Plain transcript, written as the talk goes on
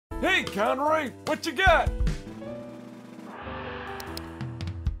Hey, Conroy, what you got?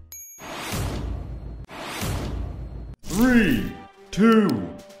 Three, two,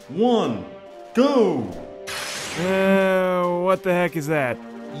 one, go! What the heck is that?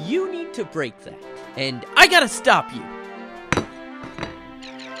 You need to break that, and I gotta stop you.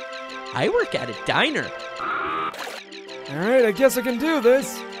 I work at a diner. Alright, I guess I can do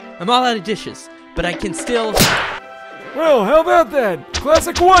this. I'm all out of dishes, but I can still... Well, how about that?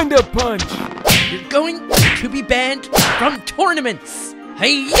 Classic wind-up punch! You're going to be banned from tournaments!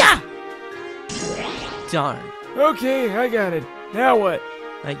 Hey-ya! Darn. Okay, I got it. Now what?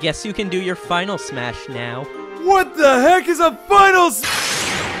 I guess you can do your final smash now. What the heck is a final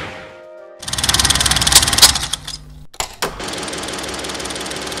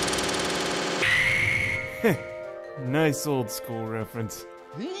Nice old school reference.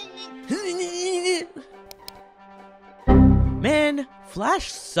 Man,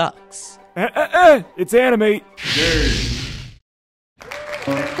 Flash sucks. It's Animate. Game.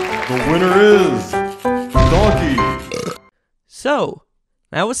 The winner is Doggy. So,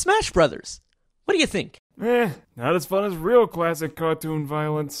 that was Smash Brothers. What do you think? Not as fun as real classic cartoon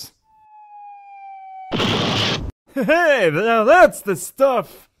violence. Hey, now that's the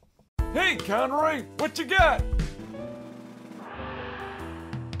stuff! Hey, Conroy, what you got?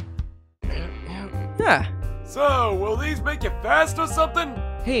 Yeah. So, will these make you fast or something?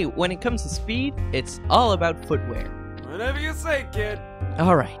 Hey, when it comes to speed, it's all about footwear. Whatever you say, kid.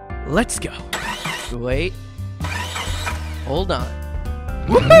 Alright, let's go. Wait. Hold on.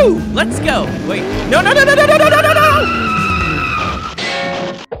 Woohoo! Let's go! Wait. No, no, no, no, no, no, no, no, no, no!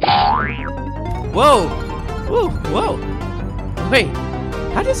 Whoa! Whoa, whoa. Wait,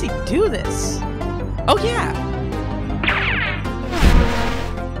 how does he do this? Oh, yeah.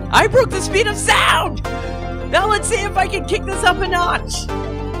 I broke the speed of sound! Now let's see if I can kick this up a notch.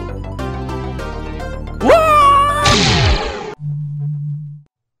 Whoa!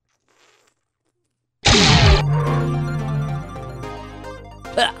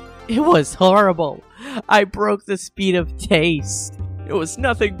 It was horrible. I broke the speed of taste. It was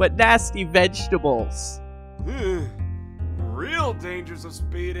nothing but nasty vegetables. Real dangers of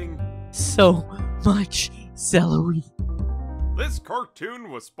speeding. So much celery. This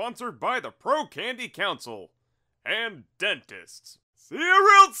cartoon was sponsored by the Pro Candy Council and dentists. See you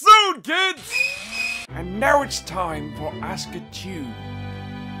real soon, kids! And now it's time for Ask a Tune.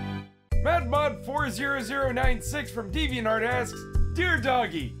 MadMod40096 from DeviantArt asks, Dear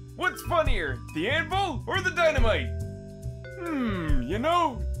Doggy, what's funnier, the Anvil or the Dynamite? You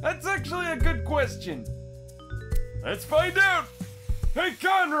know, that's actually a good question. Let's find out! Hey,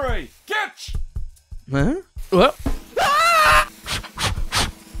 Conroy, catch! Huh? What? Ah!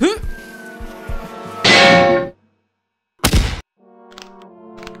 Huh?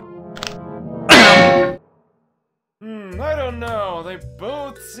 I don't know. They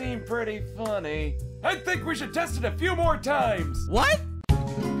both seem pretty funny. I think we should test it a few more times. What?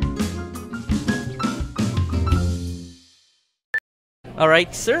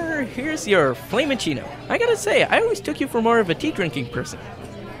 Alright, sir, here's your Flamachino. I gotta say, I always took you for more of a tea drinking person.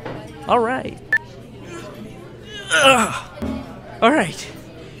 Alright. Alright,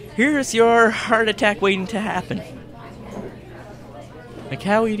 here's your heart attack waiting to happen. A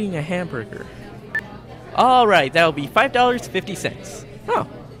cow eating a hamburger. Alright, that'll be $5.50. Oh.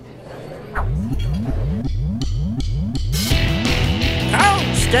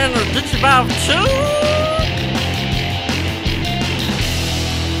 Cow standard Digibab 2!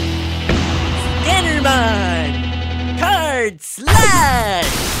 Dynamite! Card slash!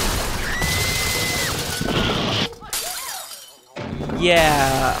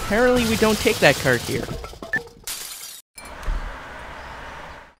 Yeah, apparently we don't take that card here.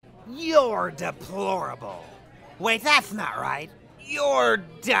 You're deplorable. Wait, that's not right. You're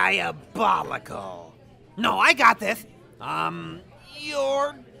diabolical. No, I got this.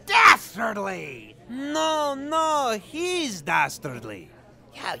 You're dastardly. No, he's dastardly.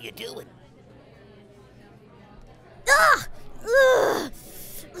 How you doing? Ugh! Ugh!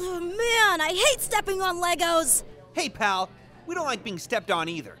 Oh, man, I hate stepping on Legos! Hey, pal. We don't like being stepped on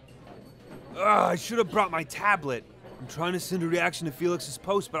either. I should have brought my tablet. I'm trying to send a reaction to Felix's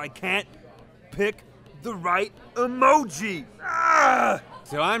post, but I can't pick the right emoji.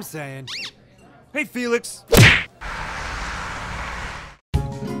 So I'm saying, hey, Felix.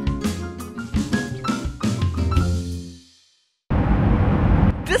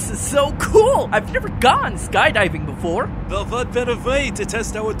 This is so cool! I've never gone skydiving before. Well, what better way to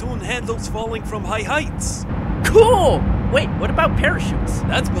test our Toon handles falling from high heights? Cool! Wait, what about parachutes?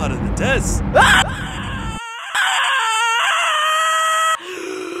 That's part of the test. Ah!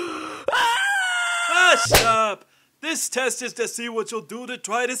 Stop! This test is to see what you'll do to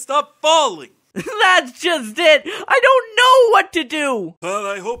try to stop falling. That's just it! I don't know what to do! Well,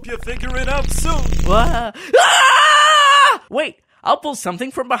 I hope you figure it out soon. Ah! Wait, I'll pull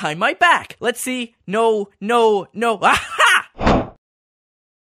something from behind my back. Let's see. No. Aha!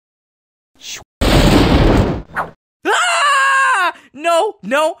 Ah! No.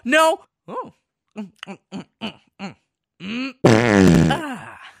 Oh.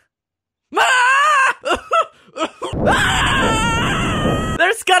 Ah! Ah!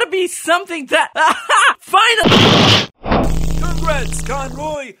 There's gotta be something that... Aha! Finally! Congrats,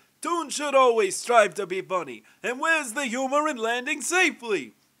 Conroy! Toon should always strive to be funny. And where's the humor in landing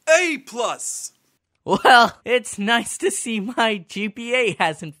safely? A+. Well, it's nice to see my GPA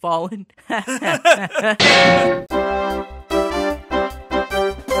hasn't fallen.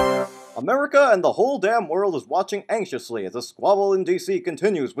 America and the whole damn world is watching anxiously as the squabble in DC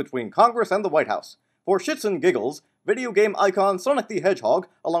continues between Congress and the White House. For shits and giggles, video game icon Sonic the Hedgehog,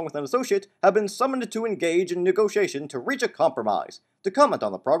 along with an associate, have been summoned to engage in negotiation to reach a compromise. To comment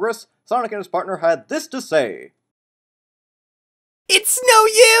on the progress, Sonic and his partner had this to say. It's no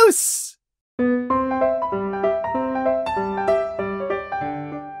use!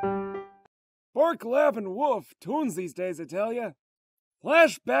 Bark, laugh, and woof. Toons these days, I tell ya.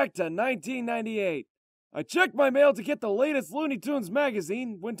 Flashback to 1998. I checked my mail to get the latest Looney Tunes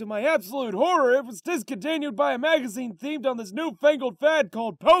magazine, when to my absolute horror it was discontinued by a magazine themed on this newfangled fad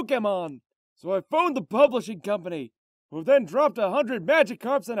called Pokemon. So I phoned the publishing company, who then dropped 100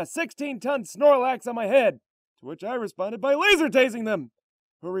 Magikarps and a 16-ton Snorlax on my head, to which I responded by laser tasing them,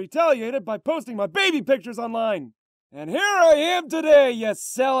 who retaliated by posting my baby pictures online. And here I am today, you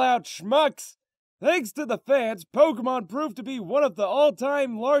sellout schmucks! Thanks to the fans, Pokemon proved to be one of the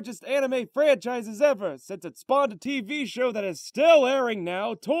all-time largest anime franchises ever, since it spawned a TV show that is still airing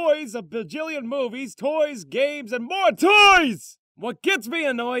now, toys, a bajillion movies, toys, games, and more toys! What gets me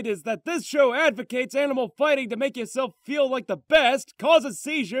annoyed is that this show advocates animal fighting to make yourself feel like the best, causes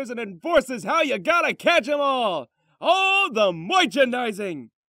seizures, and enforces how you gotta catch 'em all! Oh, the merchandising!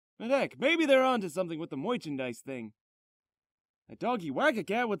 And heck, maybe they're onto something with the merchandise thing. A Doggy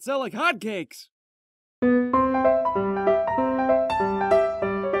Whack-A-Cat would sell like hotcakes!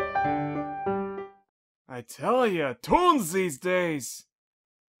 I tell ya, Toons these days!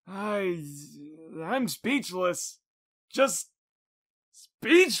 I'm speechless. Just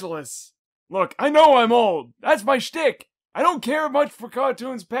speechless. Look, I know I'm old. That's my shtick. I don't care much for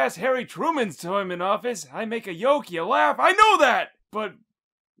cartoons past Harry Truman's time in office. I make a yoke, you laugh. I know that! But,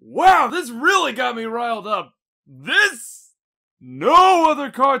 wow, this really got me riled up. No other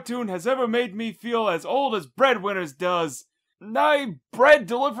cartoon has ever made me feel as old as Breadwinners does. Bread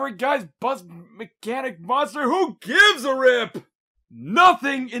delivery guy's bus mechanic monster, who gives a rip?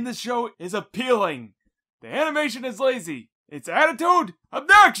 Nothing in the show is appealing. The animation is lazy. Its attitude,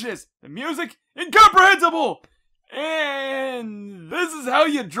 obnoxious. The music, incomprehensible. And this is how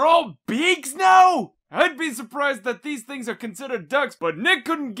you draw beaks now? I'd be surprised that these things are considered ducks, but Nick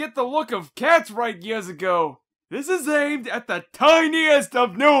couldn't get the look of cats right years ago. This is aimed at the tiniest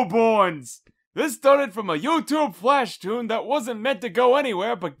of newborns. This started from a YouTube flash tune that wasn't meant to go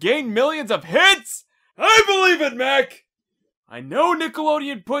anywhere but gain millions of hits? I believe it, Mac! I know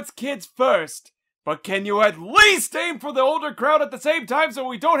Nickelodeon puts kids first, but can you at least aim for the older crowd at the same time so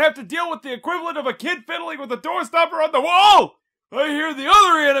we don't have to deal with the equivalent of a kid fiddling with a doorstopper on the wall? I hear the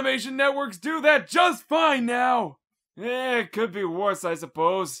other animation networks do that just fine now. It could be worse, I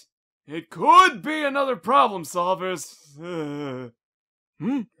suppose. It could be another Problem Solvers. I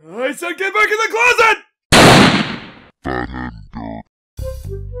said get back in the closet! Fathead and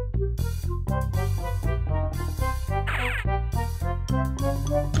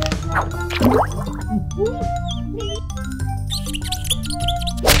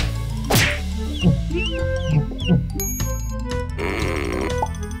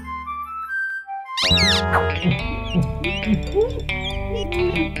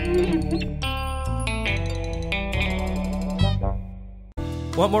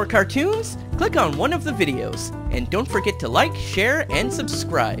Want more cartoons? Click on one of the videos, and don't forget to like, share, and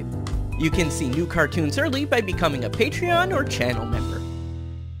subscribe. You can see new cartoons early by becoming a Patreon or channel member.